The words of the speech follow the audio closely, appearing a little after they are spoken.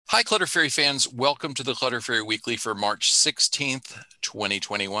Hi, Clutter Fairy fans. Welcome to the Clutter Fairy Weekly for March 16th,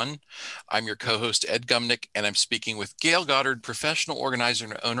 2021. I'm your co-host, Ed Gumnick, and I'm speaking with Gail Goddard, professional organizer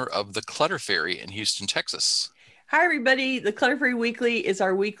and owner of the Clutter Fairy in Houston, Texas. Hi, everybody. The Clutter Free Weekly is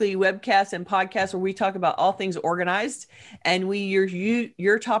our weekly webcast and podcast where we talk about all things organized, and we use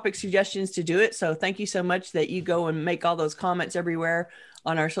your topic suggestions to do it. So thank you so much that you go and make all those comments everywhere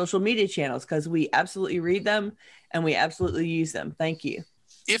on our social media channels, because we absolutely read them and we absolutely use them. Thank you.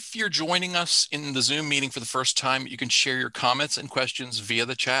 If you're joining us in the Zoom meeting for the first time, you can share your comments and questions via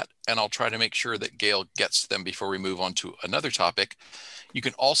the chat, and I'll try to make sure that Gail gets to them before we move on to another topic. You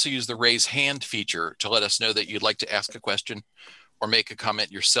can also use the raise hand feature to let us know that you'd like to ask a question or make a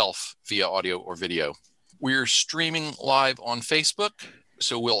comment yourself via audio or video. We're streaming live on Facebook,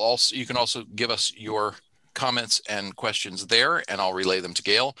 so you can also give us your comments and questions there, and I'll relay them to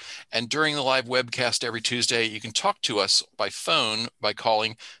Gail. And during the live webcast every Tuesday, you can talk to us by phone by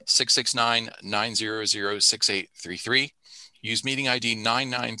calling 669-900-6833. Use meeting ID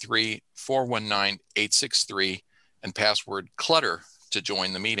 993-419-863 and password clutter to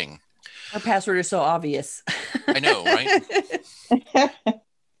join the meeting. Our password is so obvious. I know, right?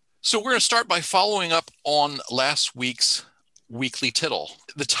 So we're going to start by following up on last week's weekly tittle.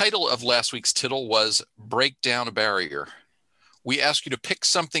 The title of last week's tittle was Break Down a Barrier. We ask you to pick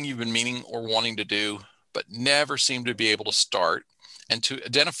something you've been meaning or wanting to do, but never seem to be able to start, and to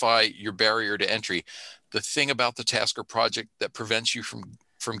identify your barrier to entry, the thing about the task or project that prevents you from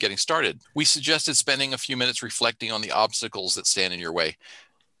getting started. We suggested spending a few minutes reflecting on the obstacles that stand in your way.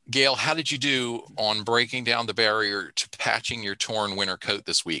 Gail, how did you do on breaking down the barrier to patching your torn winter coat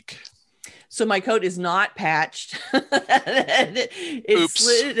this week? So my coat is not patched. Oops.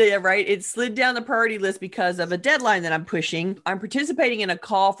 It slid down the priority list because of a deadline that I'm pushing. I'm participating in a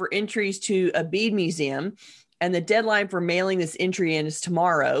call for entries to a bead museum, and the deadline for mailing this entry in is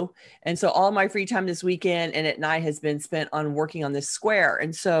tomorrow. And so all my free time this weekend and at night has been spent on working on this square.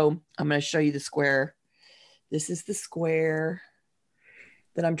 And so I'm going to show you the square. This is the square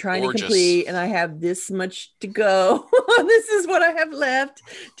that I'm trying to complete, and I have this much to go. This is what I have left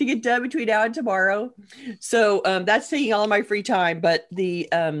to get done between now and tomorrow. So that's taking all of my free time, but the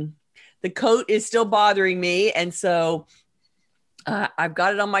coat is still bothering me, and so I've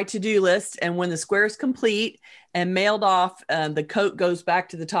got it on my to-do list, and when the square is complete and mailed off, the coat goes back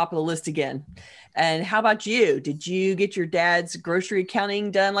to the top of the list again. And how about you? Did you get your dad's grocery accounting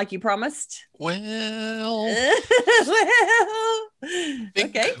done like you promised? Well,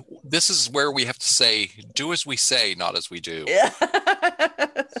 okay. This is where we have to say, do as we say, not as we do. Yeah.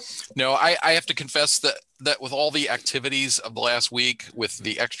 No, I have to confess that with all the activities of the last week, with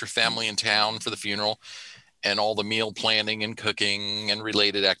the extra family in town for the funeral and all the meal planning and cooking and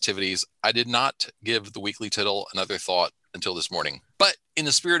related activities, I did not give the weekly tittle another thought until this morning. But in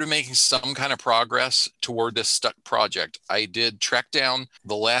the spirit of making some kind of progress toward this stuck project, I did track down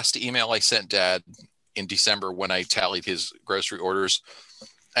the last email I sent Dad in December when I tallied his grocery orders.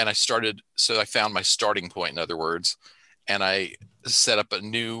 And I found my starting point, in other words, and I set up a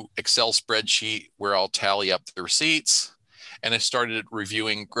new Excel spreadsheet where I'll tally up the receipts. And I started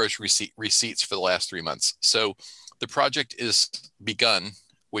reviewing grocery receipts for the last 3 months. So the project is begun,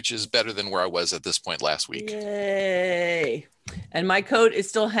 which is better than where I was at this point last week. Yay. And my coat is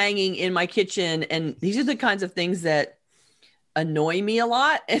still hanging in my kitchen. And these are the kinds of things that annoy me a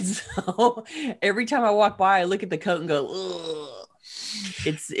lot. And so every time I walk by, I look at the coat and go, ugh.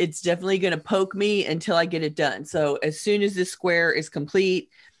 It's definitely going to poke me until I get it done. So as soon as this square is complete,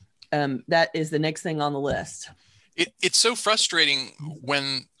 that is the next thing on the list. It's so frustrating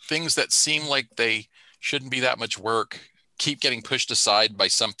when things that seem like they shouldn't be that much work keep getting pushed aside by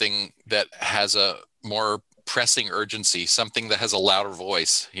something that has a more pressing urgency, something that has a louder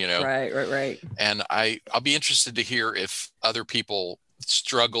voice, you know? Right. And I'll be interested to hear if other people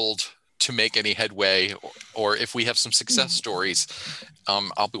struggled to make any headway, or if we have some success stories.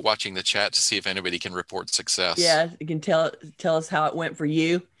 I'll be watching the chat to see if anybody can report success. Yeah, you can tell us how it went for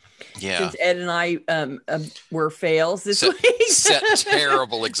you. Yeah. Since Ed and I were fails this week. Set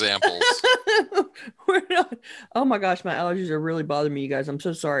terrible examples. We're not. Oh my gosh, my allergies are really bothering me, you guys. I'm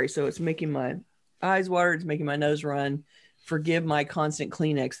so sorry. So it's making my eyes water. It's making my nose run. Forgive my constant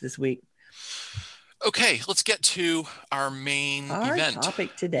Kleenex this week. Okay, let's get to our main event. Our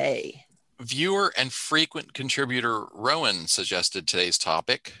topic today. Viewer and frequent contributor Rowan suggested today's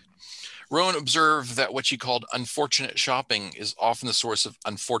topic. Rowan observed that what she called unfortunate shopping is often the source of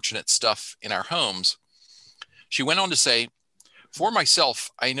unfortunate stuff in our homes. She went on to say, for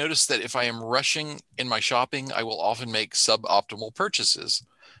myself, I noticed that if I am rushing in my shopping, I will often make suboptimal purchases.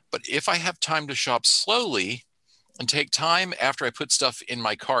 But if I have time to shop slowly and take time after I put stuff in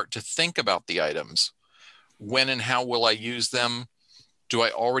my cart to think about the items. When and how will I use them? Do I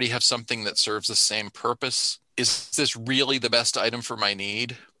already have something that serves the same purpose? Is this really the best item for my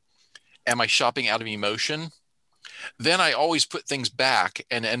need? Am I shopping out of emotion? Then I always put things back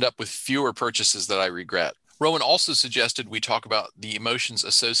and end up with fewer purchases that I regret. Rowan also suggested we talk about the emotions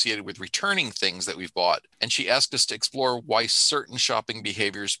associated with returning things that we've bought, and she asked us to explore why certain shopping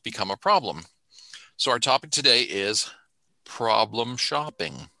behaviors become a problem. So our topic today is problem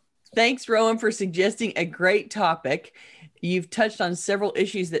shopping. Thanks, Rowan, for suggesting a great topic. You've touched on several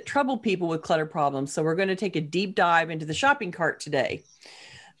issues that trouble people with clutter problems, so we're going to take a deep dive into the shopping cart today.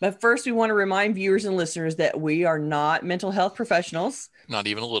 But first, we want to remind viewers and listeners that we are not mental health professionals. Not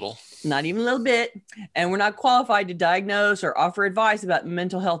even a little. Not even a little bit. And we're not qualified to diagnose or offer advice about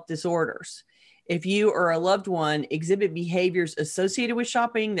mental health disorders. If you or a loved one exhibit behaviors associated with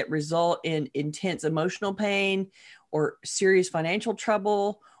shopping that result in intense emotional pain or serious financial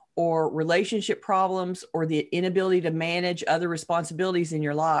trouble or relationship problems or the inability to manage other responsibilities in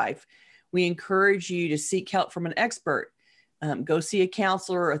your life, we encourage you to seek help from an expert. Go see a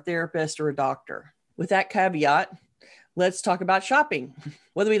counselor, a therapist, or a doctor. With that caveat, let's talk about shopping.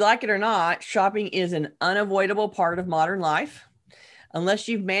 Whether we like it or not, shopping is an unavoidable part of modern life. Unless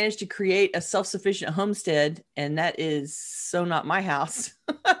you've managed to create a self-sufficient homestead, and that is so not my house,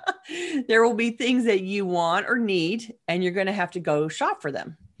 there will be things that you want or need, and you're going to have to go shop for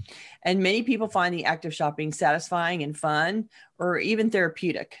them. And many people find the act of shopping satisfying and fun, or even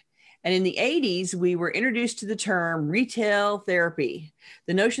therapeutic. And in the 80s, we were introduced to the term retail therapy,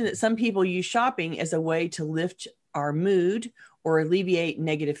 the notion that some people use shopping as a way to lift our mood or alleviate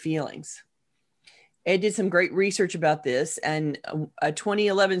negative feelings. Ed did some great research about this, and a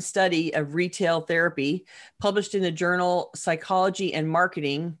 2011 study of retail therapy published in the journal Psychology and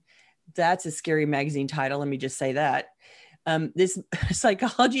Marketing. That's a scary magazine title. Let me just say that. This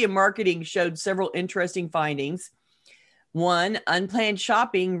Psychology and Marketing showed several interesting findings. One, unplanned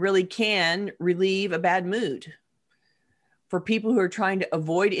shopping really can relieve a bad mood. For people who are trying to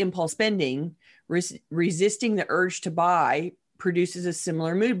avoid impulse spending, resisting the urge to buy produces a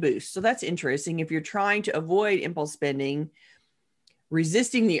similar mood boost. So that's interesting. If you're trying to avoid impulse spending,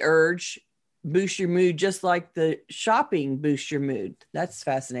 resisting the urge boosts your mood just like the shopping boosts your mood. That's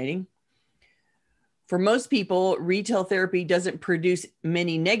fascinating. For most people, retail therapy doesn't produce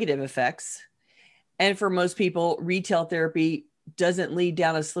many negative effects. And for most people, retail therapy doesn't lead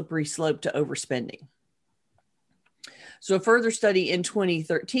down a slippery slope to overspending. So a further study in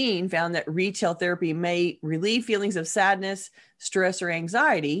 2013 found that retail therapy may relieve feelings of sadness, stress, or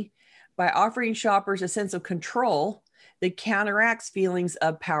anxiety by offering shoppers a sense of control that counteracts feelings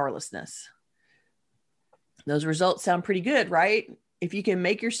of powerlessness. Those results sound pretty good, right? If you can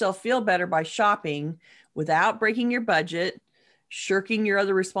make yourself feel better by shopping without breaking your budget, shirking your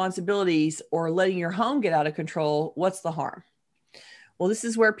other responsibilities, or letting your home get out of control, what's the harm? Well, this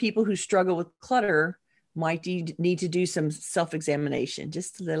is where people who struggle with clutter might need to do some self-examination,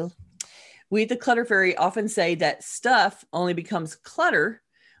 just a little. We at the Clutter Fairy often say that stuff only becomes clutter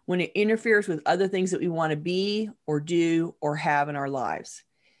when it interferes with other things that we want to be or do or have in our lives.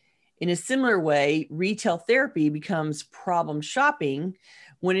 In a similar way, retail therapy becomes problem shopping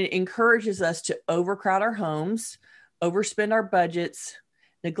when it encourages us to overcrowd our homes, overspend our budgets,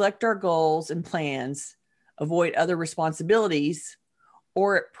 neglect our goals and plans, avoid other responsibilities,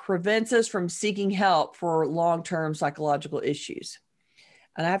 or it prevents us from seeking help for long-term psychological issues.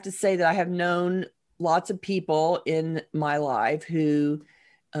 And I have to say that I have known lots of people in my life who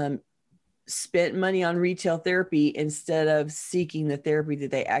spent money on retail therapy instead of seeking the therapy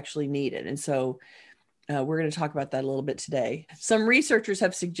that they actually needed. And so we're going to talk about that a little bit today. Some researchers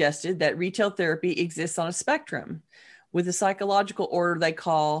have suggested that retail therapy exists on a spectrum with a psychological order they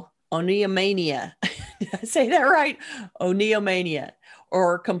call oneomania. Did I say that right? Oneomania,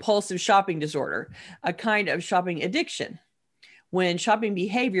 or compulsive shopping disorder, a kind of shopping addiction. When shopping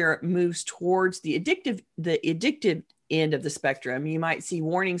behavior moves towards the addictive end of the spectrum, you might see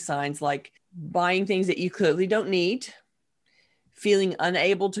warning signs like buying things that you clearly don't need, feeling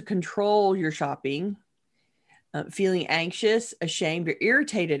unable to control your shopping, feeling anxious, ashamed, or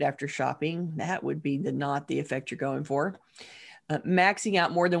irritated after shopping. That would be not the effect you're going for. Maxing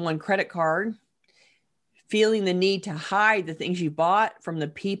out more than one credit card, feeling the need to hide the things you bought from the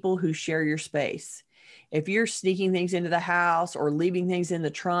people who share your space. If you're sneaking things into the house or leaving things in the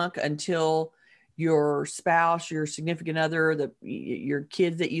trunk until your spouse, your significant other, your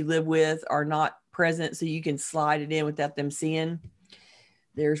kids that you live with are not present so you can slide it in without them seeing,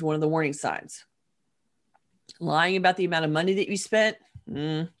 there's one of the warning signs. Lying about the amount of money that you spent.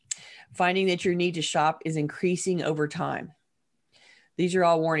 Finding that your need to shop is increasing over time. These are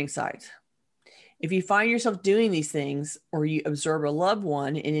all warning signs. If you find yourself doing these things or you observe a loved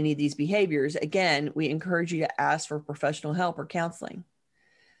one in any of these behaviors, again, we encourage you to ask for professional help or counseling.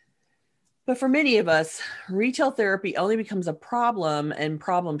 But for many of us, retail therapy only becomes a problem and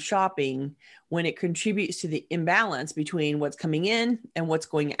problem shopping when it contributes to the imbalance between what's coming in and what's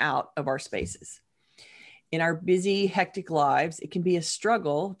going out of our spaces. In our busy, hectic lives, it can be a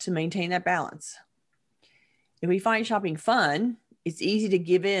struggle to maintain that balance. If we find shopping fun, it's easy to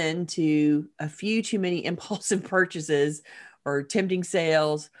give in to a few too many impulsive purchases or tempting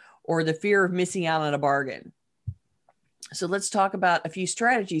sales or the fear of missing out on a bargain. So let's talk about a few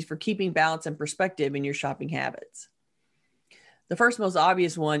strategies for keeping balance and perspective in your shopping habits. The first most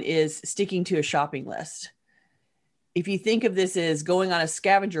obvious one is sticking to a shopping list. If you think of this as going on a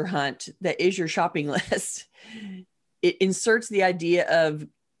scavenger hunt that is your shopping list, it inserts the idea of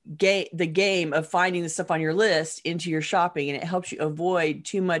the game of finding the stuff on your list into your shopping, and it helps you avoid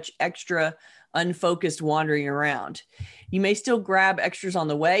too much extra unfocused wandering around. You may still grab extras on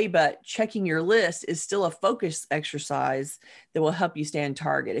the way, but checking your list is still a focus exercise that will help you stay on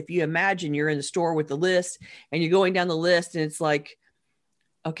target. If you imagine you're in the store with the list and you're going down the list and it's like,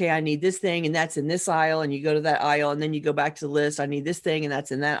 okay, I need this thing and that's in this aisle, and you go to that aisle and then you go back to the list. I need this thing and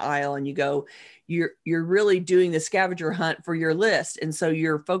that's in that aisle, and you're really doing the scavenger hunt for your list. And so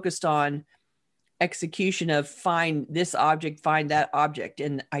you're focused on execution of find this object, find that object.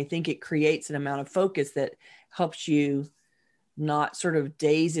 And I think it creates an amount of focus that helps you not sort of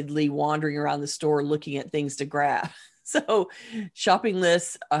dazedly wandering around the store looking at things to grab. So shopping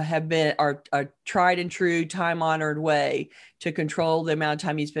lists are a tried and true, time-honored way to control the amount of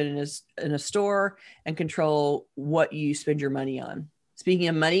time you spend in a store and control what you spend your money on. Speaking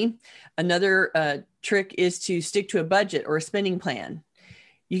of money, another trick is to stick to a budget or a spending plan.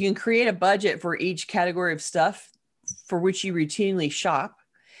 You can create a budget for each category of stuff for which you routinely shop,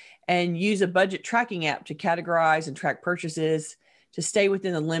 and use a budget tracking app to categorize and track purchases to stay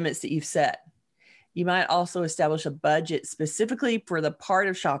within the limits that you've set. You might also establish a budget specifically for the part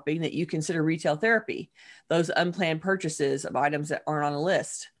of shopping that you consider retail therapy, those unplanned purchases of items that aren't on a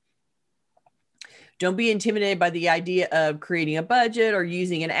list. Don't be intimidated by the idea of creating a budget or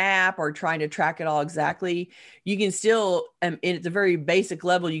using an app or trying to track it all exactly. You can still, at the very basic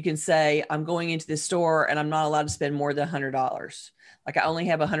level, you can say, I'm going into this store and I'm not allowed to spend more than $100. Like I only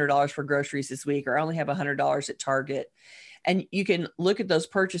have $100 for groceries this week, or I only have $100 at Target. And you can look at those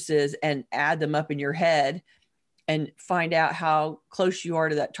purchases and add them up in your head and find out how close you are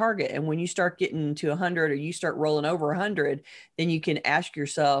to that target. And when you start getting to 100 or you start rolling over 100, then you can ask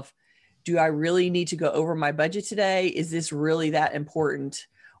yourself, do I really need to go over my budget today? Is this really that important?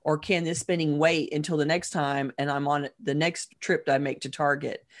 Or can this spending wait until the next time and I'm on the next trip that I make to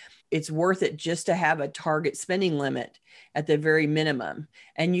Target? It's worth it just to have a target spending limit at the very minimum.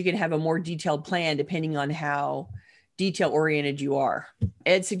 And you can have a more detailed plan depending on how detail oriented you are.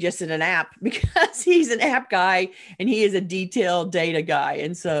 Ed suggested an app because he's an app guy and he is a detailed data guy.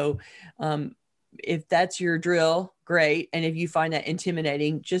 And so if that's your drill, great. And if you find that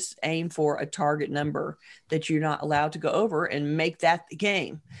intimidating, just aim for a target number that you're not allowed to go over and make that the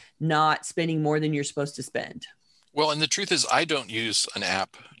game, not spending more than you're supposed to spend. Well, and the truth is I don't use an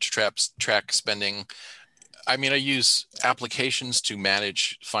app to track spending. I mean, I use applications to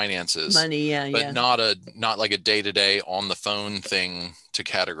manage finances, money, but not like a day-to-day on the phone thing to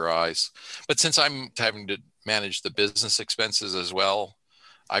categorize. But since I'm having to manage the business expenses as well,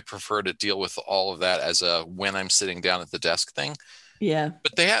 I prefer to deal with all of that as a when I'm sitting down at the desk thing. Yeah.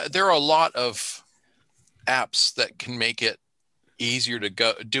 But there are a lot of apps that can make it easier to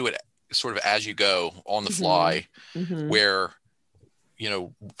do it sort of as you go on the fly, where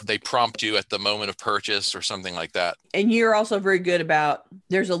they prompt you at the moment of purchase or something like that. And you're also very good about,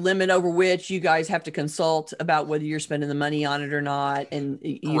 there's a limit over which you guys have to consult about whether you're spending the money on it or not. And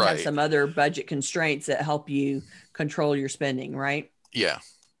you have some other budget constraints that help you control your spending, right? Yeah.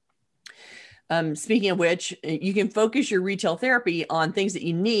 Speaking of which, you can focus your retail therapy on things that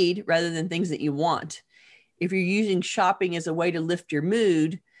you need rather than things that you want. If you're using shopping as a way to lift your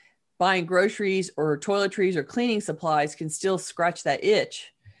mood, buying groceries or toiletries or cleaning supplies can still scratch that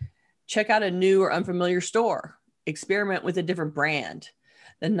itch. Check out a new or unfamiliar store. Experiment with a different brand.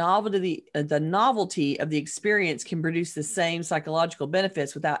 The novelty of the experience can produce the same psychological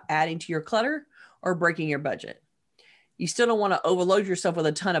benefits without adding to your clutter or breaking your budget. You still don't want to overload yourself with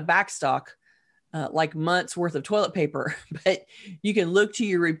a ton of backstock, like months worth of toilet paper, but you can look to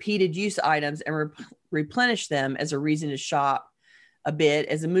your repeated use items and replenish them as a reason to shop a bit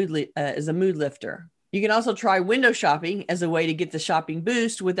as a mood lifter. You can also try window shopping as a way to get the shopping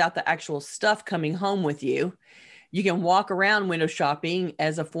boost without the actual stuff coming home with you. You can walk around window shopping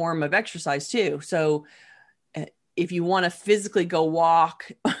as a form of exercise too. So if you want to physically go walk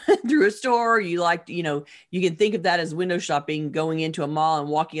through a store, you can think of that as window shopping, going into a mall and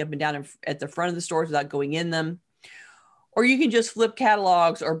walking up and down at the front of the stores without going in them. Or you can just flip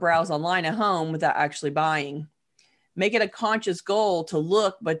catalogs or browse online at home without actually buying. Make it a conscious goal to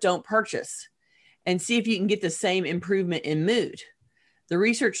look, but don't purchase, and see if you can get the same improvement in mood. The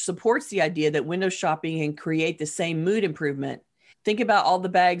research supports the idea that window shopping can create the same mood improvement. Think about all the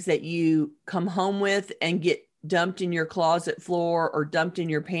bags that you come home with and get dumped in your closet floor or dumped in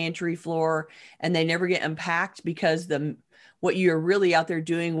your pantry floor, and they never get unpacked because what you're really out there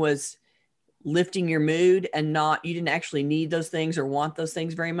doing was lifting your mood, and you didn't actually need those things or want those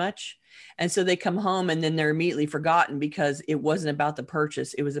things very much. And so they come home and then they're immediately forgotten because it wasn't about the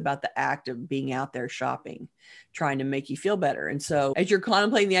purchase. It was about the act of being out there shopping, trying to make you feel better. And so as you're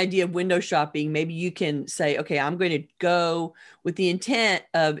contemplating the idea of window shopping, maybe you can say, okay, I'm going to go with the intent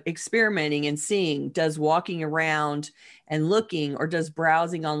of experimenting and seeing, does walking around and looking, or does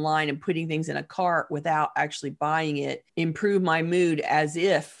browsing online and putting things in a cart without actually buying it improve my mood as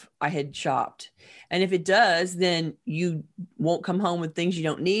if I had shopped? And if it does, then you won't come home with things you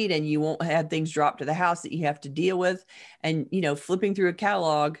don't need, and you won't have things dropped to the house that you have to deal with. And, flipping through a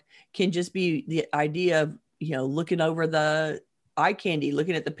catalog can just be the idea of, looking over the eye candy,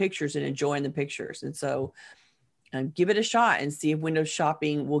 looking at the pictures and enjoying the pictures. And so give it a shot and see if window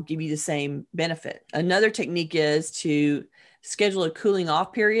shopping will give you the same benefit. Another technique is to schedule a cooling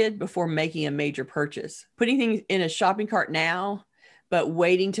off period before making a major purchase. Putting things in a shopping cart now, but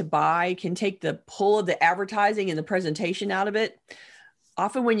waiting to buy, can take the pull of the advertising and the presentation out of it.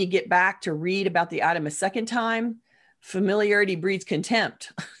 Often when you get back to read about the item a second time, familiarity breeds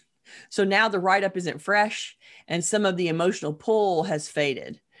contempt. So now the write-up isn't fresh and some of the emotional pull has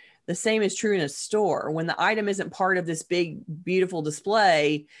faded. The same is true in a store. When the item isn't part of this big, beautiful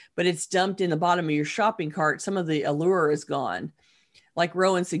display, but it's dumped in the bottom of your shopping cart, some of the allure is gone. Like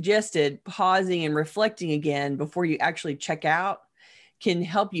Rowan suggested, pausing and reflecting again before you actually check out can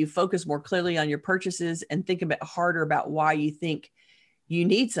help you focus more clearly on your purchases and think a bit harder about why you think you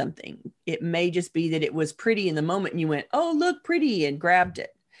need something. It may just be that it was pretty in the moment and you went, oh, look, pretty, and grabbed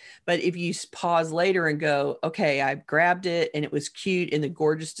it. But if you pause later and go, okay, I grabbed it and it was cute in the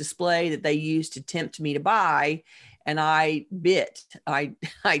gorgeous display that they used to tempt me to buy, and I bit, I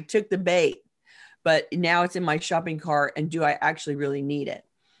took the bait, but now it's in my shopping cart, and do I actually really need it?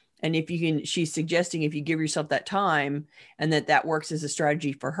 And if you can, she's suggesting if you give yourself that time, and that works as a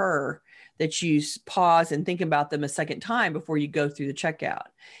strategy for her, that you pause and think about them a second time before you go through the checkout.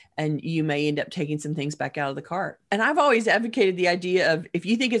 And you may end up taking some things back out of the cart. And I've always advocated the idea of, if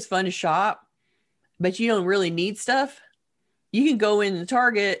you think it's fun to shop, but you don't really need stuff, you can go in the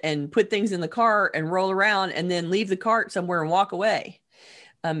Target and put things in the cart and roll around and then leave the cart somewhere and walk away.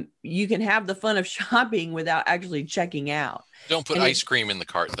 You can have the fun of shopping without actually checking out. Don't put ice cream in the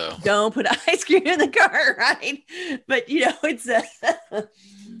cart, though. Don't put ice cream in the cart, right? But,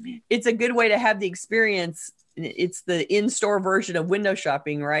 it's a good way to have the experience. It's the in-store version of window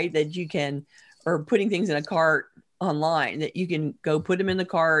shopping, right? That you can, or putting things in a cart online, that you can go put them in the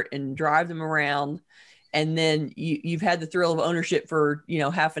cart and drive them around. And then you've had the thrill of ownership for,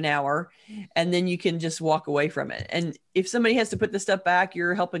 half an hour, and then you can just walk away from it. And if somebody has to put the stuff back,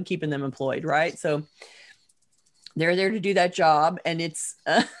 you're helping keeping them employed, right? So they're there to do that job. And it's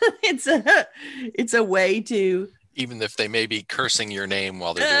a way to, even if they may be cursing your name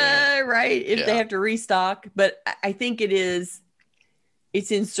while they're doing it. Right. If they have to restock. But I think it's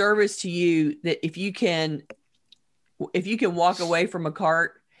in service to you that if you can walk away from a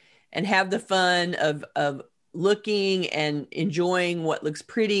cart and have the fun of looking and enjoying what looks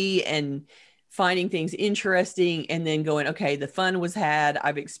pretty and finding things interesting, and then going, okay, the fun was had.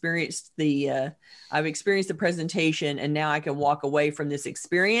 I've experienced the presentation, and now I can walk away from this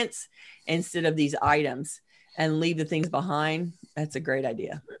experience instead of these items and leave the things behind. That's a great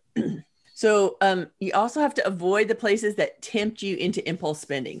idea. So you also have to avoid the places that tempt you into impulse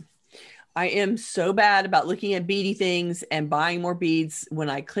spending. I am so bad about looking at beady things and buying more beads when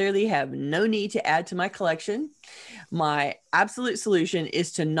I clearly have no need to add to my collection. My absolute solution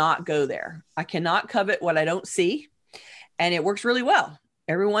is to not go there. I cannot covet what I don't see, and it works really well.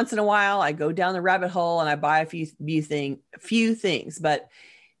 Every once in a while, I go down the rabbit hole and I buy a few things, but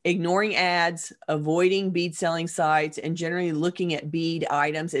ignoring ads, avoiding bead selling sites, and generally looking at bead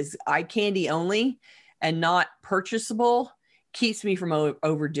items as eye candy only and not purchasable keeps me from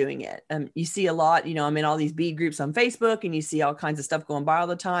overdoing it. You see a lot, I'm in all these bead groups on Facebook, and you see all kinds of stuff going by all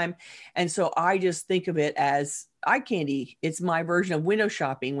the time. And so I just think of it as eye candy. It's my version of window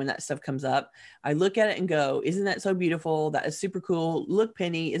shopping. When that stuff comes up, I look at it and go, isn't that so beautiful? That is super cool. Look,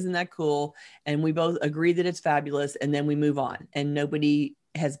 Penny, isn't that cool? And we both agree that it's fabulous. And then we move on, and nobody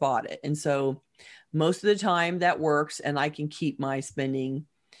has bought it. And so most of the time that works, and I can keep my spending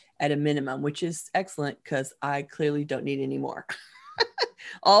at a minimum, which is excellent because I clearly don't need any more.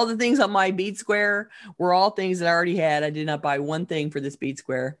 All the things on my bead square were all things that I already had. I did not buy one thing for this bead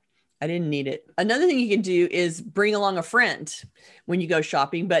square. I didn't need it. Another thing you can do is bring along a friend when you go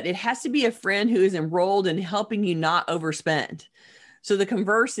shopping, but it has to be a friend who is enrolled in helping you not overspend. So the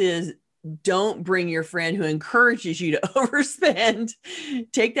converse is, don't bring your friend who encourages you to overspend.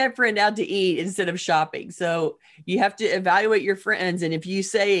 Take that friend out to eat instead of shopping. So you have to evaluate your friends. And if you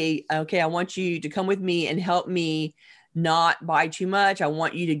say, okay, I want you to come with me and help me not buy too much, I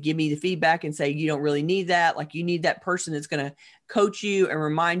want you to give me the feedback and say, you don't really need that. Like, you need that person that's going to coach you and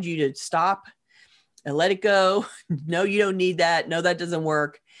remind you to stop and let it go. No, you don't need that. No, that doesn't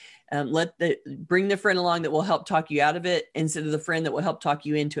work. Bring the friend along that will help talk you out of it instead of the friend that will help talk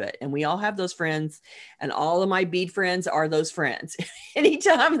you into it. And we all have those friends, and all of my bead friends are those friends.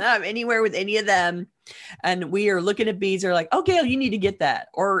 Anytime I'm anywhere with any of them and we are looking at beads, they're like, oh, Gail, you need to get that.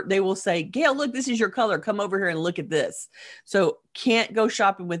 Or they will say, Gail, look, this is your color. Come over here and look at this. So can't go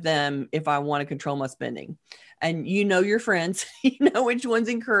shopping with them if I want to control my spending. And you know your friends, you know which ones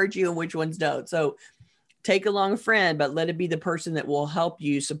encourage you and which ones don't. So take along a friend, but let it be the person that will help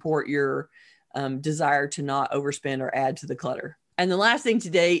you support your desire to not overspend or add to the clutter. And the last thing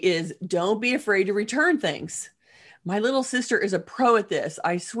today is, don't be afraid to return things. My little sister is a pro at this.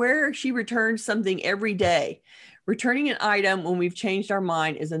 I swear she returns something every day. Returning an item when we've changed our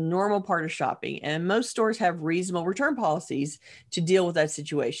mind is a normal part of shopping, and most stores have reasonable return policies to deal with that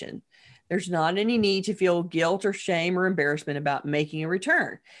situation. There's not any need to feel guilt or shame or embarrassment about making a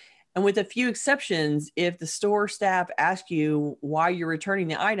return. And with a few exceptions, if the store staff ask you why you're returning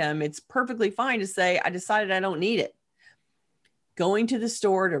the item, it's perfectly fine to say, I decided I don't need it. Going to the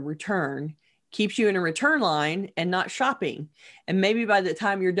store to return keeps you in a return line and not shopping. And maybe by the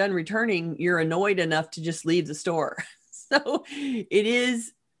time you're done returning, you're annoyed enough to just leave the store. So it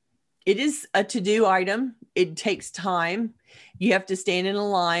is a to-do item. It takes time. You have to stand in a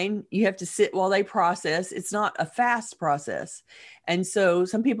line. You have to sit while they process. It's not a fast process. And so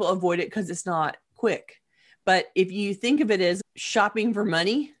some people avoid it because it's not quick. But if you think of it as shopping for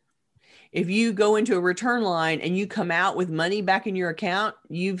money, if you go into a return line and you come out with money back in your account,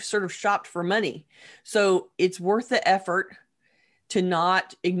 you've sort of shopped for money. So it's worth the effort to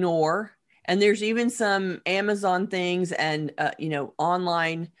not ignore. And there's even some Amazon things and,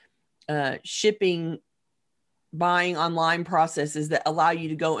 online shipping, buying online processes that allow you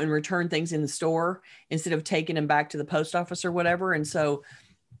to go and return things in the store instead of taking them back to the post office or whatever. And so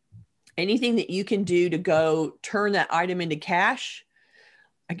anything that you can do to go turn that item into cash,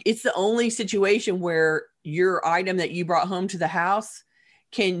 it's the only situation where your item that you brought home to the house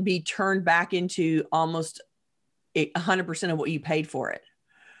can be turned back into almost 100% of what you paid for it.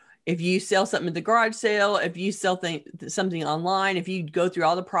 If you sell something at the garage sale, if you sell something online, if you go through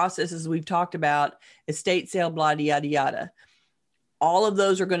all the processes we've talked about, estate sale, blah, yada, yada, all of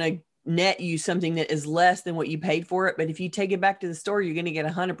those are going to net you something that is less than what you paid for it. But if you take it back to the store, you're going to get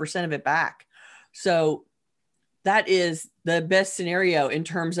 100% of it back. So that is the best scenario in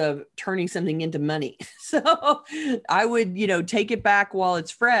terms of turning something into money. So I would, take it back while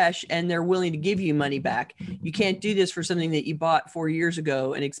it's fresh and they're willing to give you money back. You can't do this for something that you bought 4 years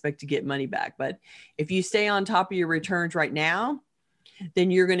ago and expect to get money back. But if you stay on top of your returns right now,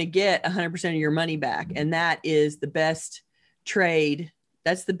 then you're going to get 100% of your money back. And that is the best trade.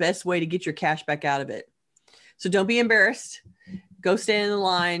 That's the best way to get your cash back out of it. So don't be embarrassed. Go stand in the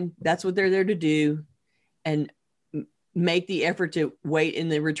line. That's what they're there to do. And make the effort to wait in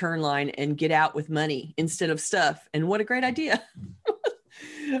the return line and get out with money instead of stuff. And what a great idea.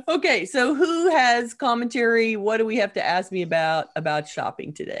 Okay. So who has commentary? What do we have to ask me about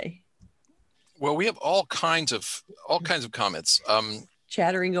shopping today? Well, we have all kinds of comments.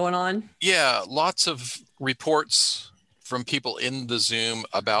 Chattering going on. Yeah. Lots of reports from people in the Zoom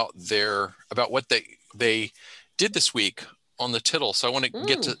about what they did this week on the tittle. So I want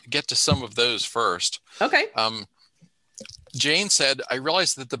to get to some of those first. Okay. Jane said, I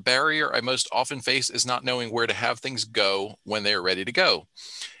realize that the barrier I most often face is not knowing where to have things go when they are ready to go.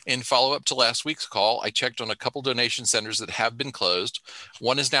 In follow-up to last week's call, I checked on a couple donation centers that have been closed.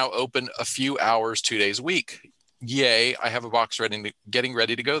 One is now open a few hours, 2 days a week. Yay, I have a box getting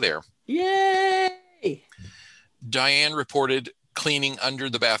ready to go there. Yay! Diane reported cleaning under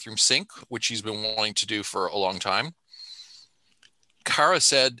the bathroom sink, which she's been wanting to do for a long time. Kara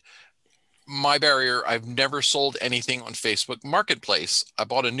said, my barrier, I've never sold anything on Facebook Marketplace. I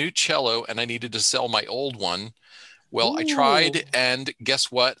bought a new cello and I needed to sell my old one. Well, I Ooh. tried, and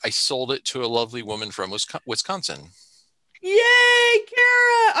guess what? I sold it to a lovely woman from Wisconsin. Yay,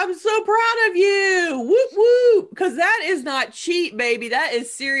 Kara! I'm so proud of you. Whoop whoop. Because that is not cheap, baby. That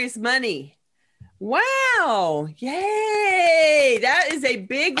is serious money. Wow. Yay. That is a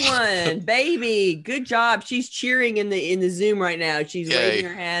big one, baby. Good job. She's cheering in the Zoom right now. She's waving Yay.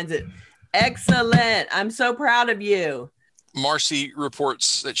 her hands at excellent. I'm so proud of you. Marcy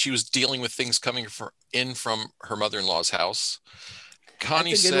reports that she was dealing with things coming in from her mother-in-law's house.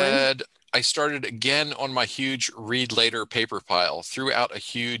 Connie That's a good one. said, I started again on my huge read later paper pile, threw out a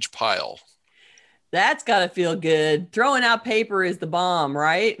huge pile. That's got to feel good. Throwing out paper is the bomb,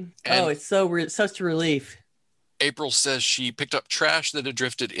 right? And It's such a relief. April says she picked up trash that had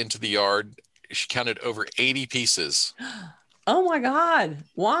drifted into the yard. She counted over 80 pieces. Oh my God.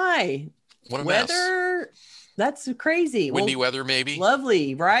 Why? What a Weather? mess. That's crazy. Windy weather, maybe.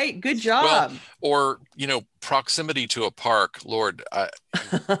 Lovely, right? Good job. Well, or, proximity to a park. Lord,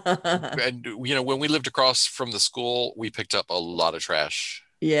 and, when we lived across from the school, we picked up a lot of trash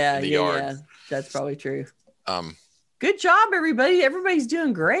in the yard. Yeah. That's probably true. Um, Good job, everybody. Everybody's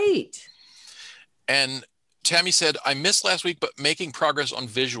doing great. And Tammy said, I missed last week, but making progress on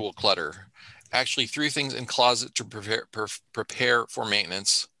visual clutter. Actually threw things in closet to prepare for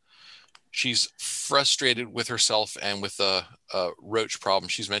maintenance. She's frustrated with herself and with the roach problem.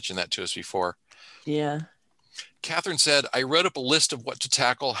 She's mentioned that to us before. Yeah. Catherine said, I wrote up a list of what to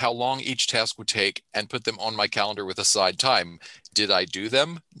tackle, how long each task would take, and put them on my calendar with assigned time. Did I do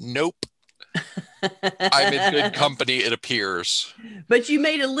them? Nope. I'm in good company, it appears. But you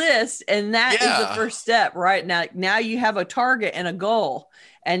made a list, and that is the first step, right? Now you have a target and a goal.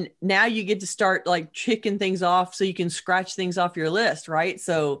 And now you get to start like checking things off so you can scratch things off your list, right?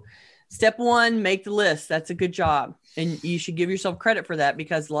 So step one, make the list. That's a good job. And you should give yourself credit for that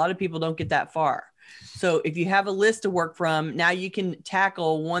because a lot of people don't get that far. So if you have a list to work from, now you can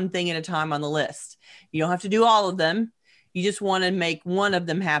tackle one thing at a time on the list. You don't have to do all of them. You just want to make one of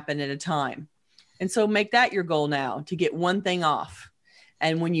them happen at a time. And so make that your goal now to get one thing off.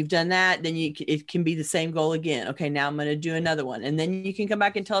 And when you've done that, then it can be the same goal again. Okay, now I'm going to do another one. And then you can come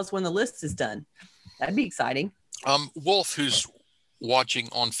back and tell us when the list is done. That'd be exciting. Wolf, who's watching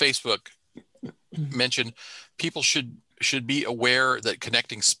on Facebook, mentioned people should be aware that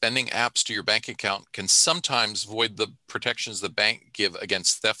connecting spending apps to your bank account can sometimes void the protections the bank give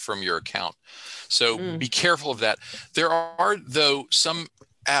against theft from your account. So be careful of that. There are, though, some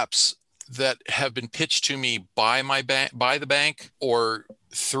apps that have been pitched to me by the bank or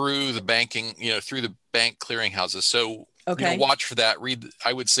through the banking, through the bank clearinghouses. So watch for that.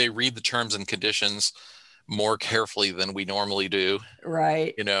 I would say read the terms and conditions more carefully than we normally do.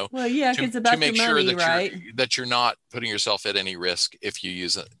 Right. Well, yeah, it's about to make your money, sure that right? that you're not putting yourself at any risk if you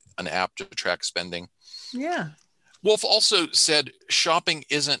use an app to track spending. Yeah. Wolf also said shopping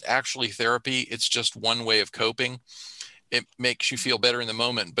isn't actually therapy. It's just one way of coping. It makes you feel better in the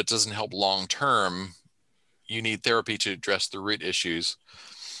moment, but doesn't help long term. You need therapy to address the root issues.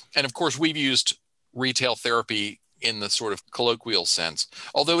 And of course, we've used retail therapy in the sort of colloquial sense.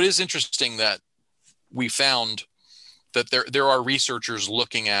 Although it is interesting that we found that there are researchers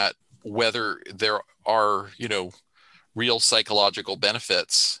looking at whether there are, real psychological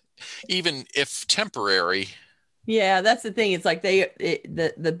benefits, even if temporary. Yeah, that's the thing. It's like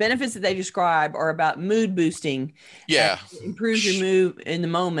the benefits that they describe are about mood boosting. Yeah. It improves your mood in the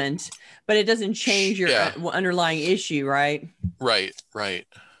moment, but it doesn't change your underlying issue, right? Right.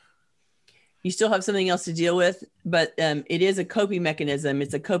 You still have something else to deal with, but it is a coping mechanism.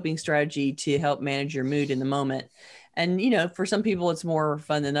 It's a coping strategy to help manage your mood in the moment. And, for some people, it's more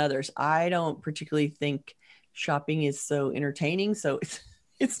fun than others. I don't particularly think shopping is so entertaining. So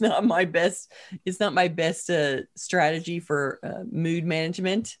it's not my best. It's not my best strategy for mood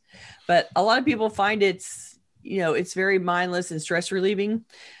management, but a lot of people find it's very mindless and stress relieving.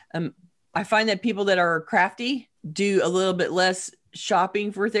 I find that people that are crafty do a little bit less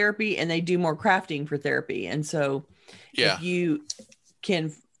shopping for therapy and they do more crafting for therapy. And so if you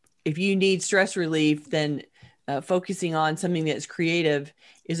need stress relief, then focusing on something that's creative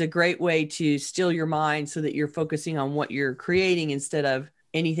is a great way to still your mind so that you're focusing on what you're creating instead of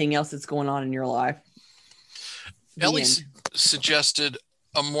anything else that's going on in your life. Ellie suggested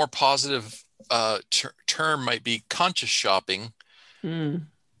a more positive term might be conscious shopping,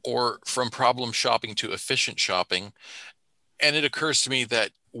 or from problem shopping to efficient shopping. And it occurs to me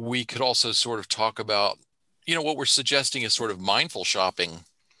that we could also sort of talk about what we're suggesting is sort of mindful shopping.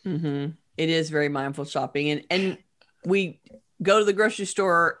 Mm-hmm. It is very mindful shopping. And we go to the grocery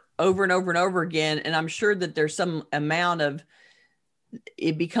store over and over and over again. And I'm sure that there's some amount of,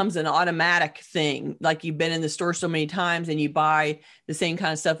 it becomes an automatic thing. Like you've been in the store so many times and you buy the same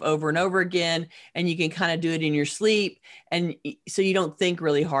kind of stuff over and over again, and you can kind of do it in your sleep. And so you don't think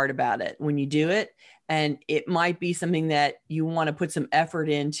really hard about it when you do it. And it might be something that you want to put some effort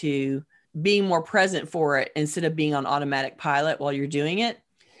into being more present for it instead of being on automatic pilot while you're doing it.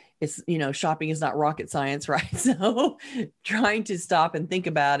 It's, shopping is not rocket science, right? So trying to stop and think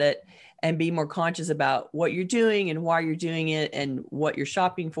about it and be more conscious about what you're doing and why you're doing it and what you're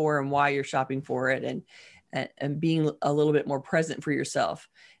shopping for and why you're shopping for it, and being a little bit more present for yourself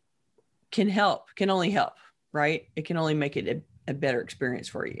can only help, right? It can only make it a better experience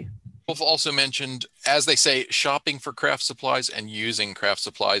for you. We've also mentioned, as they say, shopping for craft supplies and using craft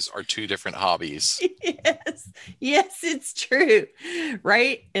supplies are two different hobbies. Yes, it's true.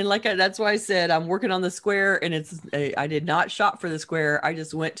 Right. And that's why I said I'm working on the square, and I did not shop for the square. I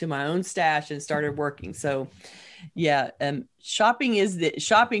just went to my own stash and started working. So yeah.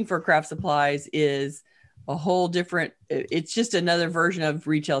 Shopping for craft supplies is a whole different, it's just another version of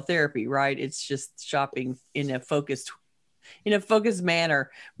retail therapy, right? It's just shopping in a focused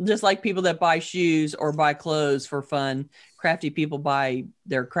manner, just like people that buy shoes or buy clothes for fun. Crafty people buy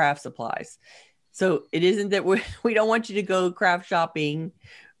their craft supplies. So it isn't that we don't want you to go craft shopping.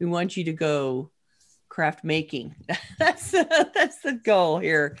 We want you to go craft making. That's the goal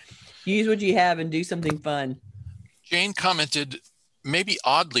here. Use what you have and do something fun. Jane commented, maybe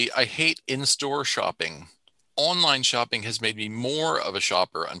oddly, I hate in-store shopping. Online shopping has made me more of a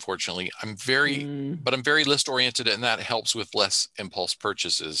shopper, unfortunately. But I'm very list oriented, and that helps with less impulse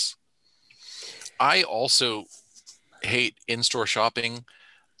purchases. I also hate in-store shopping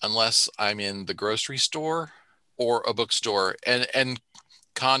unless I'm in the grocery store or a bookstore. And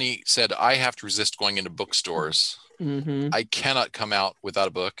Connie said, I have to resist going into bookstores. Mm-hmm. I cannot come out without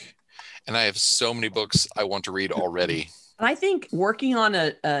a book. And I have so many books I want to read already. I think working on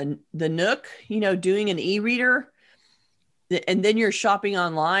the Nook, doing an e-reader, and then you're shopping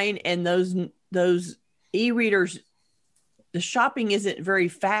online, and those e-readers, the shopping isn't very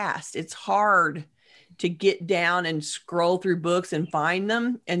fast. It's hard to get down and scroll through books and find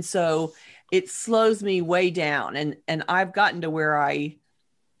them. And so it slows me way down. And I've gotten to where I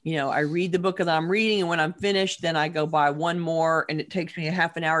read the book that I'm reading, and when I'm finished, then I go buy one more, and it takes me a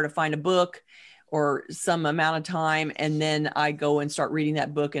half an hour to find a book or some amount of time. And then I go and start reading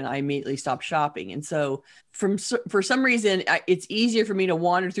that book, and I immediately stop shopping. And so for some reason, it's easier for me to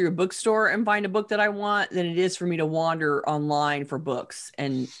wander through a bookstore and find a book that I want than it is for me to wander online for books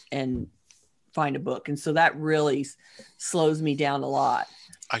and find a book. And so that really slows me down a lot.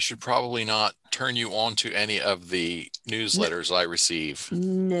 I should probably not turn you on to any of the newsletters I receive.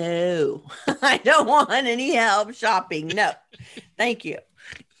 No, I don't want any help shopping. No, thank you.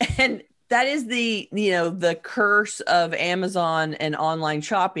 And that is the curse of Amazon and online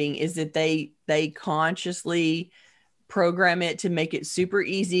shopping, is that they consciously program it to make it super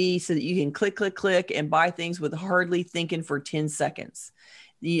easy so that you can click and buy things with hardly thinking for 10 seconds.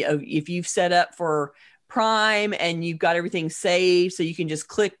 If you've set up for Prime and you've got everything saved, so you can just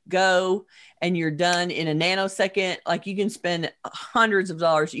click go and you're done in a nanosecond, like you can spend hundreds of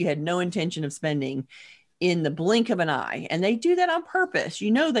dollars you had no intention of spending in the blink of an eye. And they do that on purpose.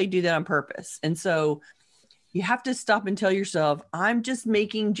 They do that on purpose. And so you have to stop and tell yourself, I'm just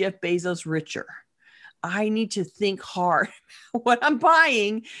making Jeff Bezos richer. I need to think hard what I'm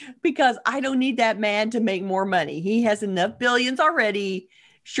buying, because I don't need that man to make more money. He has enough billions already.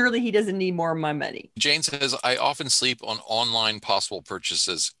 Surely he doesn't need more of my money. Jane says, I often sleep on online possible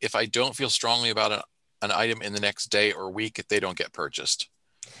purchases. If I don't feel strongly about an item in the next day or week, they don't get purchased.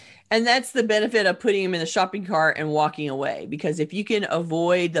 And that's the benefit of putting them in the shopping cart and walking away. Because if you can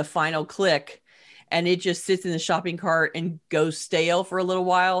avoid the final click and it just sits in the shopping cart and goes stale for a little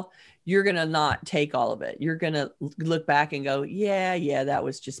while, you're going to not take all of it. You're going to look back and go, yeah, that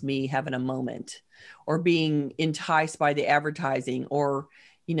was just me having a moment, or being enticed by the advertising, or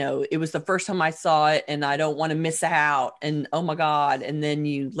it was the first time I saw it and I don't want to miss out, and oh my God. And then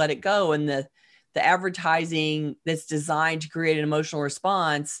you let it go. And the advertising that's designed to create an emotional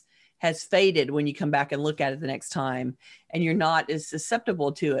response has faded when you come back and look at it the next time, and you're not as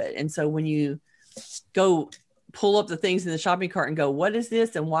susceptible to it. And so when you go pull up the things in the shopping cart and go, what is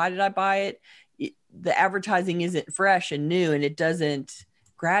this? And why did I buy it? The advertising isn't fresh and new, and it doesn't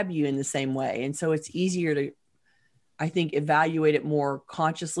grab you in the same way. And so it's easier to, I think, evaluate it more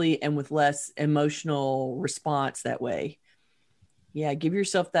consciously and with less emotional response that way. Yeah, give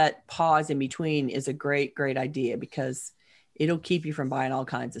yourself that pause in between is a great, great idea because it'll keep you from buying all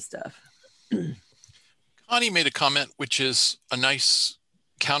kinds of stuff. Connie made a comment, which is a nice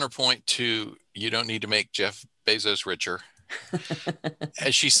counterpoint to you don't need to make Jeff Bezos richer.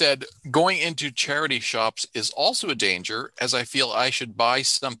 As she said, going into charity shops is also a danger, as I feel I should buy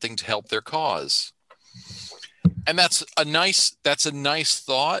something to help their cause. And that's a nice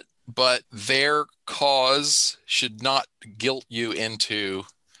thought, but their cause should not guilt you into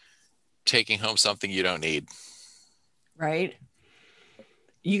taking home something you don't need. Right.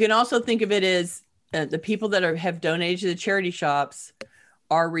 You can also think of it as the people that have donated to the charity shops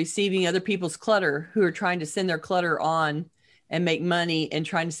are receiving other people's clutter who are trying to send their clutter on and make money and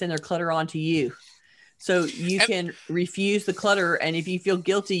trying to send their clutter on to you. So you can refuse the clutter, and if you feel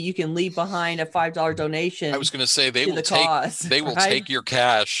guilty, you can leave behind a $5 donation. I was going to say they will right? take your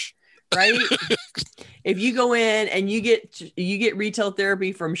cash. Right? If you go in and you get retail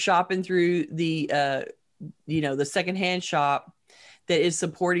therapy from shopping through the the secondhand shop that is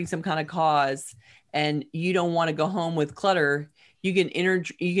supporting some kind of cause, and you don't want to go home with clutter, you can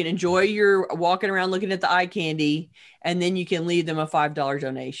enjoy your walking around looking at the eye candy, and then you can leave them a $5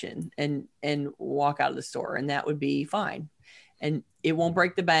 donation and walk out of the store, and that would be fine. And it won't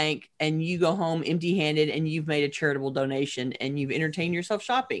break the bank, and you go home empty handed and you've made a charitable donation and you've entertained yourself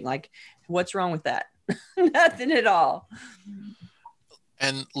shopping. Like, what's wrong with that? Nothing at all.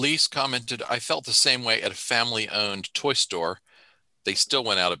 And Lise commented, I felt the same way at a family owned toy store. They still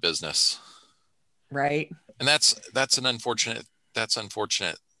went out of business. Right. And that's unfortunate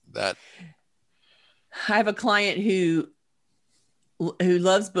that I have a client who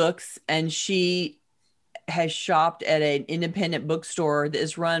loves books, and she has shopped at an independent bookstore that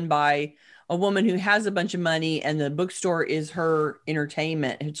is run by a woman who has a bunch of money, and the bookstore is her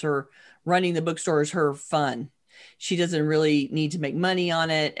entertainment. It's her running the bookstore is her fun. She doesn't really need to make money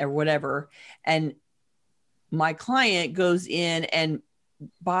on it or whatever. And my client goes in and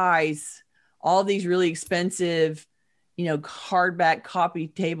buys all these really expensive, hardback copy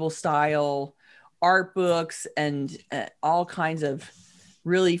table style art books and all kinds of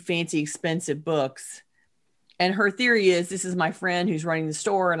really fancy, expensive books. And her theory is, this is my friend who's running the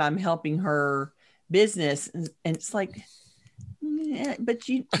store and I'm helping her business. And it's like, yeah,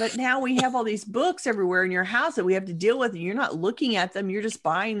 but now we have all these books everywhere in your house that we have to deal with, and you're not looking at them. You're just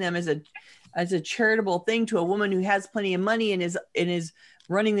buying them as a charitable thing to a woman who has plenty of money and is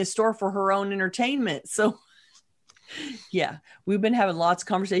running the store for her own entertainment. So yeah, we've been having lots of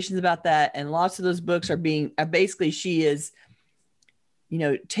conversations about that. And lots of those books are being basically, she is,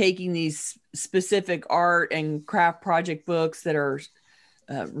 taking these specific art and craft project books that are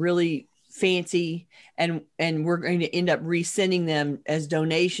really fancy, and we're going to end up resending them as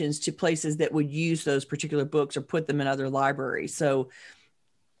donations to places that would use those particular books or put them in other libraries. So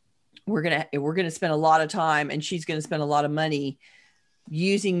we're going to spend a lot of time, and she's going to spend a lot of money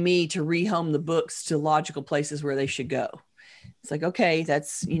using me to rehome the books to logical places where they should go. It's like, okay,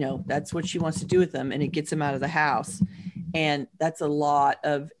 that's what she wants to do with them, and it gets them out of the house. And that's a lot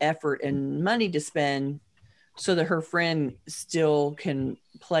of effort and money to spend so that her friend still can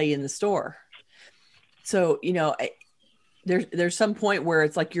play in the store. So, there's some point where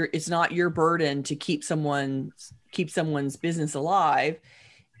it's like it's not your burden to keep someone's business alive,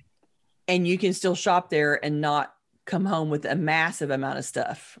 and you can still shop there and not come home with a massive amount of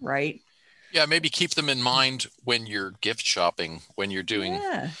stuff, right? Yeah, maybe keep them in mind when you're gift shopping, when you're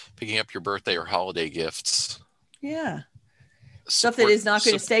picking up your birthday or holiday gifts. Yeah. Stuff that is not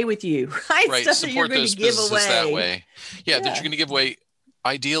going to stay with you, right? Right. Stuff that you're going to give away. That way. Yeah, that you're going to give away,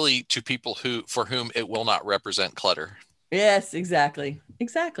 ideally to people for whom it will not represent clutter. Yes, exactly.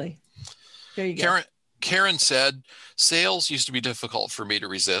 There you go. Karen said, sales used to be difficult for me to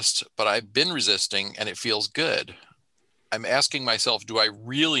resist, but I've been resisting and it feels good. I'm asking myself, do I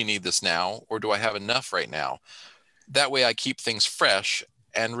really need this now, or do I have enough right now? That way I keep things fresh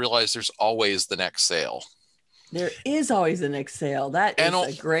and realize there's always the next sale. There is always the next sale. That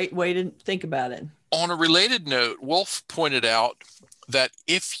is a great way to think about it. On a related note, Wolf pointed out that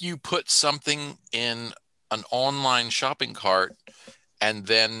if you put something in an online shopping cart and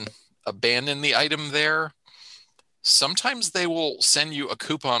then abandon the item there, sometimes they will send you a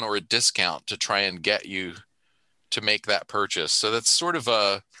coupon or a discount to try and get you to make that purchase. So that's sort of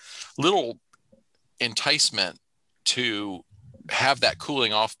a little enticement to have that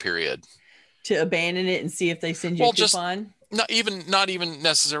cooling off period. To abandon it and see if they send you a coupon? Not even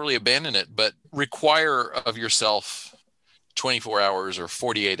necessarily abandon it, but require of yourself 24 hours or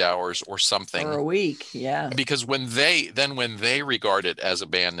 48 hours or something. Or a week, yeah. Because when they regard it as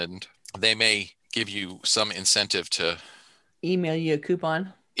abandoned, they may give you some incentive to email you a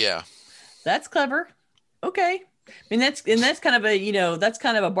coupon. Yeah. That's clever. Okay. I mean, that's kind of that's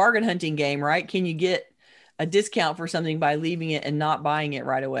kind of a bargain hunting game, right? Can you get a discount for something by leaving it and not buying it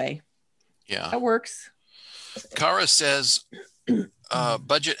right away? Yeah. That works. Kara says,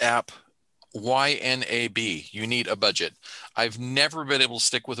 budget app YNAB. You need a budget. I've never been able to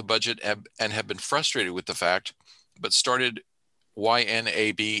stick with a budget and have been frustrated with the fact, but started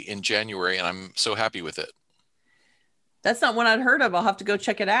YNAB in January, and I'm so happy with it. That's not one I'd heard of. I'll have to go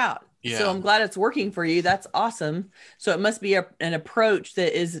check it out. Yeah. So I'm glad it's working for you. That's awesome. So it must be an approach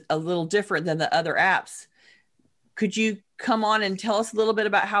that is a little different than the other apps. Could you come on and tell us a little bit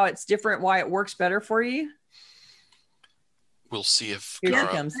about how it's different, why it works better for you? We'll see if Here Kara...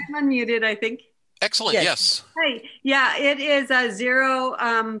 she comes. I'm unmuted, I think. Excellent. Yes. Hey, yeah, it is a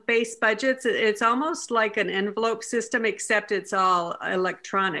zero base budgets. It's almost like an envelope system, except it's all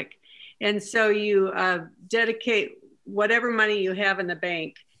electronic. And so you dedicate whatever money you have in the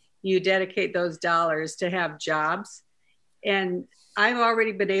bank, you dedicate those dollars to have jobs. And I've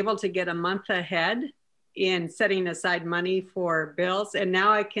already been able to get a month ahead in setting aside money for bills. And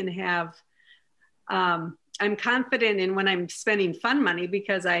now I can have, I'm confident in when I'm spending fun money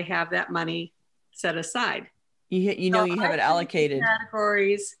because I have that money set aside. You know, so you have it allocated.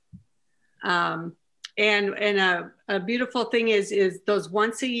 Categories. And a beautiful thing is those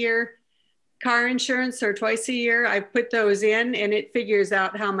once a year car insurance or twice a year, I put those in and it figures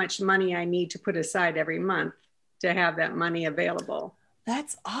out how much money I need to put aside every month to have that money available.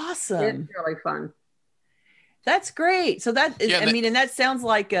 That's awesome. It's really fun. That's great. So that is, I mean, and that sounds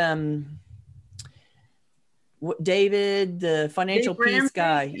like David, the financial peace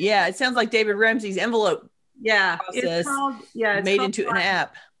guy. Yeah, it sounds like David Ramsey's envelope. Yeah, process it's made into an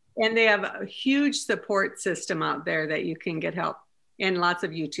app. And they have a huge support system out there that you can get help and lots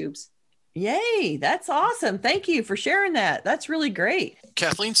of YouTubes. Yay, that's awesome. Thank you for sharing that. That's really great.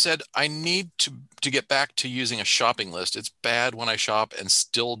 Kathleen said, I need to get back to using a shopping list. It's bad when I shop and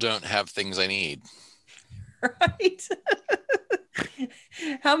still don't have things I need. Right.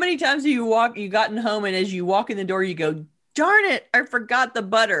 How many times have you gotten home and as you walk in the door, you go, darn it, I forgot the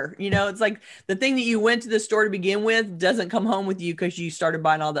butter. You know, it's like the thing that you went to the store to begin with doesn't come home with you because you started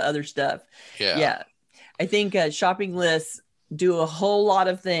buying all the other stuff. Yeah. I think shopping lists do a whole lot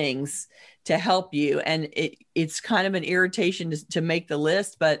of things to help you. And it's kind of an irritation to make the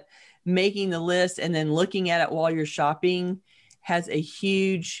list, but making the list and then looking at it while you're shopping has a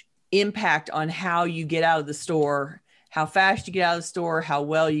huge impact on how you get out of the store, how fast you get out of the store, how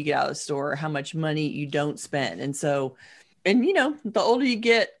well you get out of the store, how much money you don't spend. And so, and you know, the older you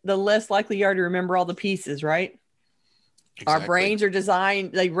get, the less likely you are to remember all the pieces, right? Exactly. Our brains are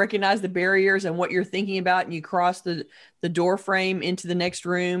designed, they recognize the barriers and what you're thinking about, and you cross the door frame into the next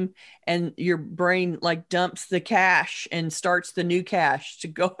room and your brain like dumps the cache and starts the new cache to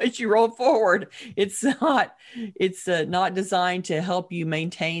go as you roll forward. It's not designed to help you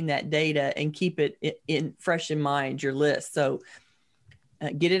maintain that data and keep it in fresh in mind, your list. So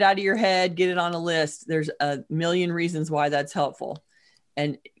get it out of your head, get it on a list. There's a million reasons why that's helpful.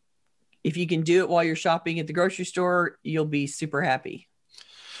 And if you can do it while you're shopping at the grocery store, you'll be super happy.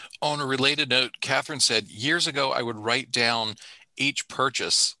 On a related note, Catherine said, years ago, I would write down each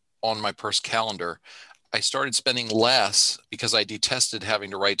purchase on my purse calendar. I started spending less because I detested having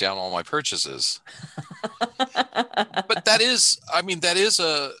to write down all my purchases. But that is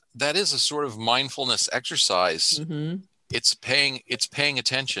a sort of mindfulness exercise. Mm-hmm. It's paying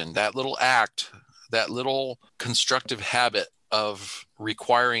attention. That little act, that little constructive habit of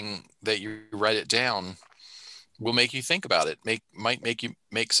requiring that you write it down will make you think about it, might make you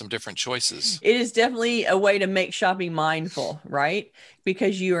make some different choices. It is definitely a way to make shopping mindful, right?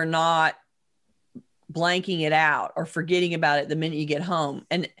 Because you are not blanking it out or forgetting about it the minute you get home.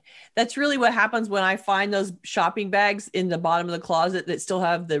 And that's really what happens when I find those shopping bags in the bottom of the closet that still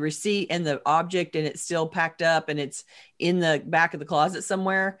have the receipt and the object and it's still packed up and it's in the back of the closet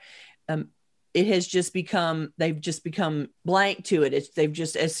somewhere. It has just become, they've just become blank to it. They've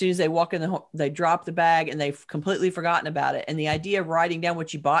just, as soon as they walk in the home, they drop the bag and they've completely forgotten about it. And the idea of writing down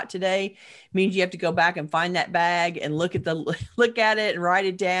what you bought today means you have to go back and find that bag and look at it and write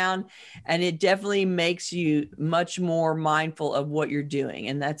it down. And it definitely makes you much more mindful of what you're doing.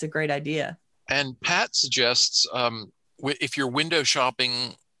 And that's a great idea. And Pat suggests, if you're window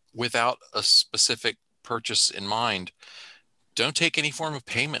shopping without a specific purchase in mind, don't take any form of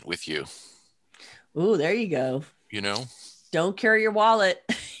payment with you. Ooh, there you go. You know, don't carry your wallet.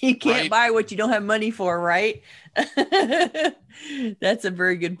 You can't buy what you don't have money for, right? That's a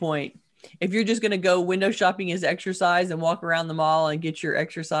very good point. If you're just going to go window shopping as exercise and walk around the mall and get your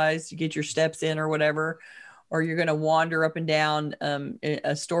exercise, get your steps in or whatever, or you're going to wander up and down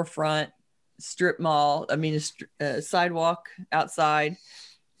a storefront, strip mall, a sidewalk outside,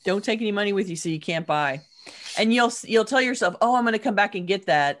 don't take any money with you so you can't buy. And you'll tell yourself, oh, I'm going to come back and get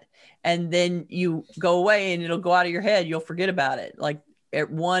that. And then you go away and it'll go out of your head. You'll forget about it. Like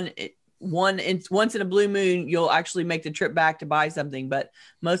once in a blue moon, you'll actually make the trip back to buy something. But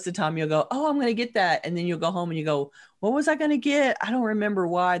most of the time you'll go, oh, I'm going to get that. And then you'll go home and you go, what was I going to get? I don't remember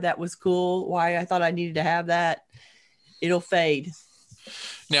why that was cool. Why I thought I needed to have that. It'll fade.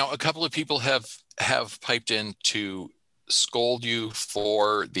 Now, a couple of people have piped in to scold you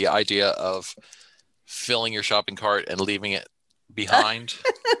for the idea of filling your shopping cart and leaving it behind.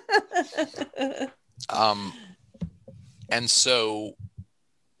 And so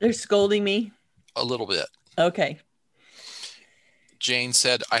they're scolding me a little bit. Okay. Jane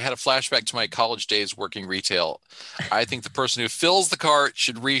said, I had a flashback to my college days working retail. I think the person who fills the cart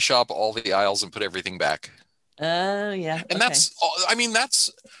should reshop all the aisles and put everything back. Oh, yeah. And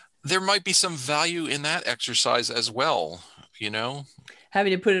there might be some value in that exercise as well,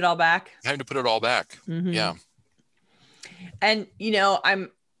 Having to put it all back. Mm-hmm. Yeah. And,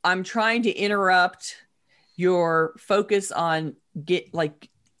 I'm trying to interrupt your focus on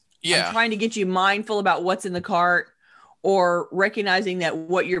I'm trying to get you mindful about what's in the cart, or recognizing that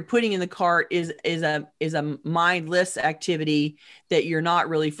what you're putting in the cart is a mindless activity that you're not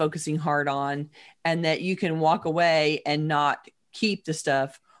really focusing hard on, and that you can walk away and not keep the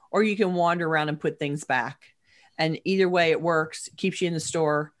stuff, or you can wander around and put things back. And either way it works, keeps you in the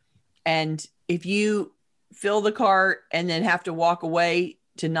store. And if you fill the cart and then have to walk away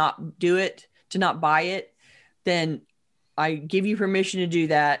to not do it, to not buy it, then I give you permission to do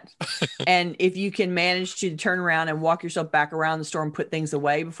that. And if you can manage to turn around and walk yourself back around the store and put things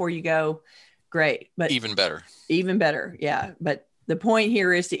away before you go, great. But even better. Yeah. But the point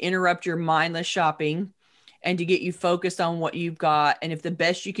here is to interrupt your mindless shopping and to get you focused on what you've got. And if the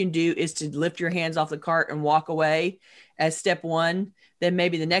best you can do is to lift your hands off the cart and walk away as step one, then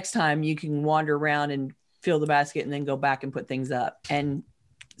maybe the next time you can wander around and fill the basket and then go back and put things up. And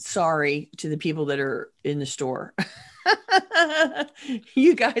sorry to the people that are in the store.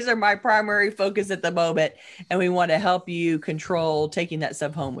 You guys are my primary focus at the moment, and we want to help you control taking that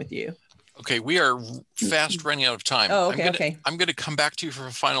stuff home with you. Okay, we are fast running out of time. Oh, okay. I'm going to come back to you for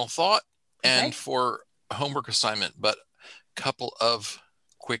a final thought and for a homework assignment, but a couple of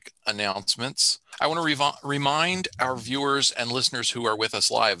quick announcements. I want to remind our viewers and listeners who are with us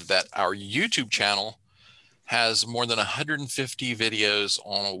live that our YouTube channel has more than 150 videos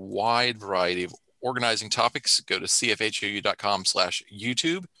on a wide variety of organizing topics. Go to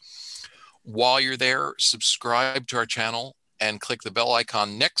cfhou.com/YouTube. While you're there, subscribe to our channel and click the bell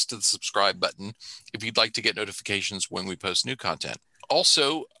icon next to the subscribe button if you'd like to get notifications when we post new content.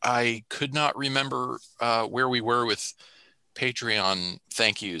 Also, I could not remember where we were with Patreon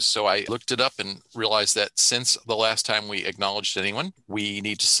thank yous. So I looked it up and realized that since the last time we acknowledged anyone, we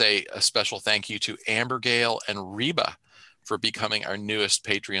need to say a special thank you to Amber Gale and Reba for becoming our newest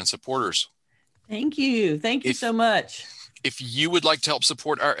Patreon supporters. Thank you. Thank you so much. If you would like to help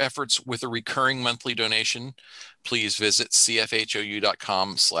support our efforts with a recurring monthly donation, please visit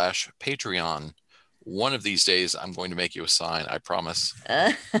cfhou.com/Patreon. One of these days, I'm going to make you a sign, I promise.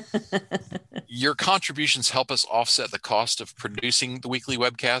 Your contributions help us offset the cost of producing the weekly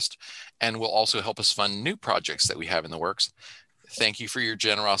webcast and will also help us fund new projects that we have in the works. Thank you for your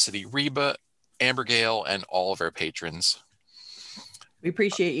generosity, Reba, Amber Gale, and all of our patrons. We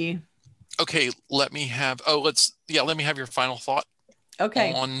appreciate you. Okay, let me have your final thought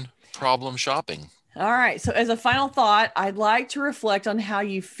on problem shopping. All right. So as a final thought, I'd like to reflect on how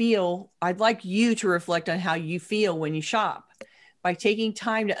you feel. I'd like you to reflect on how you feel when you shop. By taking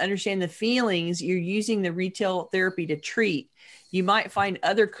time to understand the feelings you're using the retail therapy to treat, you might find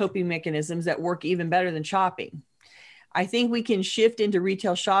other coping mechanisms that work even better than shopping. I think we can shift into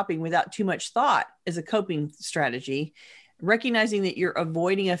retail shopping without too much thought as a coping strategy. Recognizing that you're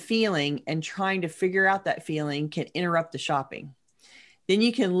avoiding a feeling and trying to figure out that feeling can interrupt the shopping. Then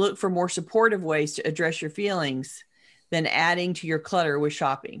you can look for more supportive ways to address your feelings than adding to your clutter with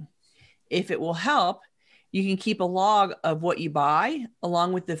shopping. If it will help, you can keep a log of what you buy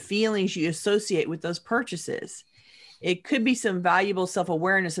along with the feelings you associate with those purchases. It could be some valuable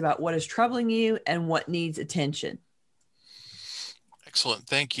self-awareness about what is troubling you and what needs attention. Excellent.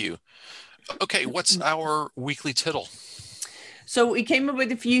 Thank you. Okay, what's our weekly tittle? So we came up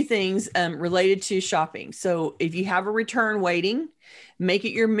with a few things related to shopping. So if you have a return waiting, make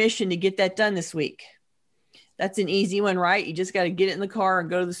it your mission to get that done this week. That's an easy one, right? You just got to get it in the car and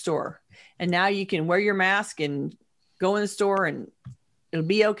go to the store. And now you can wear your mask and go in the store and it'll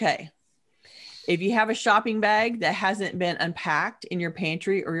be okay. If you have a shopping bag that hasn't been unpacked in your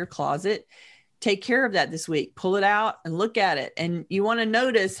pantry or your closet, take care of that this week. Pull it out and look at it. And you want to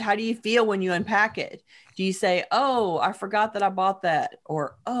notice, how do you feel when you unpack it? Do you say, oh, I forgot that I bought that?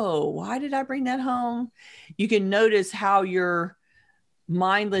 Or, oh, why did I bring that home? You can notice how your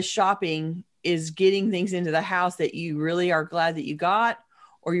mindless shopping is getting things into the house that you really are glad that you got,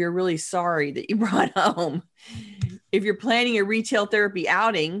 or you're really sorry that you brought home. If you're planning a retail therapy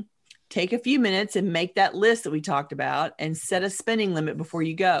outing, take a few minutes and make that list that we talked about and set a spending limit before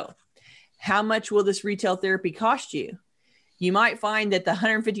you go. How much will this retail therapy cost you? You might find that the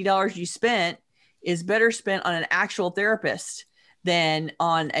 $150 you spent is better spent on an actual therapist than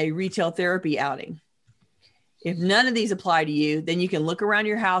on a retail therapy outing. If none of these apply to you, then you can look around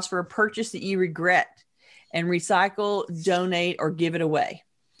your house for a purchase that you regret and recycle, donate, or give it away.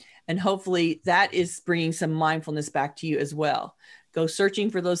 And hopefully that is bringing some mindfulness back to you as well. Go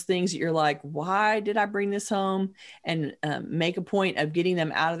searching for those things that you're like, why did I bring this home? And make a point of getting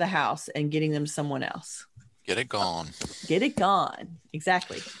them out of the house and getting them to someone else. Get it gone. Get it gone.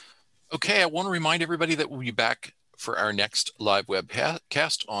 Exactly. Okay, I want to remind everybody that we'll be back for our next live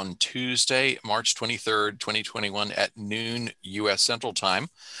webcast on Tuesday, March 23rd, 2021 at noon U.S. Central Time,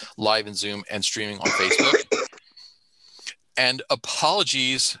 live in Zoom and streaming on Facebook. And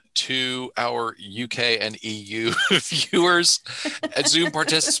apologies to our UK and EU viewers and Zoom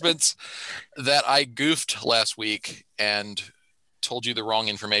participants that I goofed last week and told you the wrong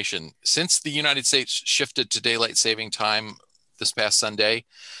information. Since the United States shifted to daylight saving time this past Sunday,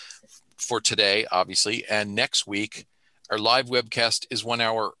 for today, obviously, and next week, our live webcast is 1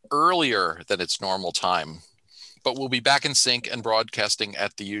 hour earlier than its normal time. But we'll be back in sync and broadcasting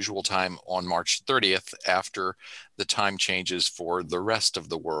at the usual time on March 30th after the time changes for the rest of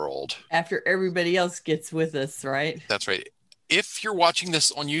the world. After everybody else gets with us, right? That's right. If you're watching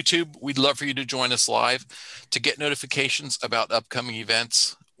this on YouTube, we'd love for you to join us live. To get notifications about upcoming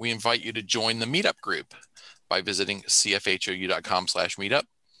events, we invite you to join the meetup group by visiting cfhou.com/meetup.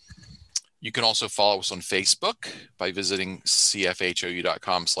 You can also follow us on Facebook by visiting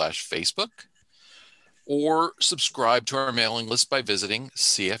cfhou.com/Facebook. Or subscribe to our mailing list by visiting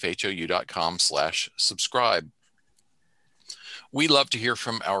cfhou.com/subscribe. We love to hear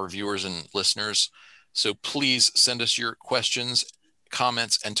from our viewers and listeners, so please send us your questions,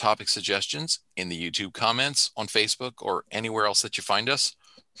 comments, and topic suggestions in the YouTube comments, on Facebook, or anywhere else that you find us.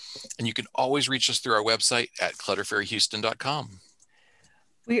 And you can always reach us through our website at clutterfairyhouston.com.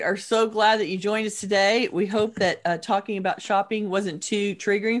 We are so glad that you joined us today. We hope that talking about shopping wasn't too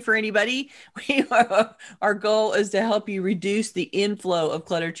triggering for anybody. Our goal is to help you reduce the inflow of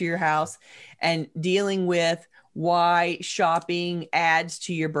clutter to your house and dealing with why shopping adds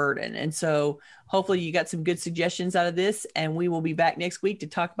to your burden. And so hopefully you got some good suggestions out of this, and we will be back next week to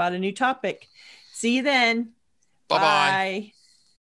talk about a new topic. See you then. Bye-bye. Bye.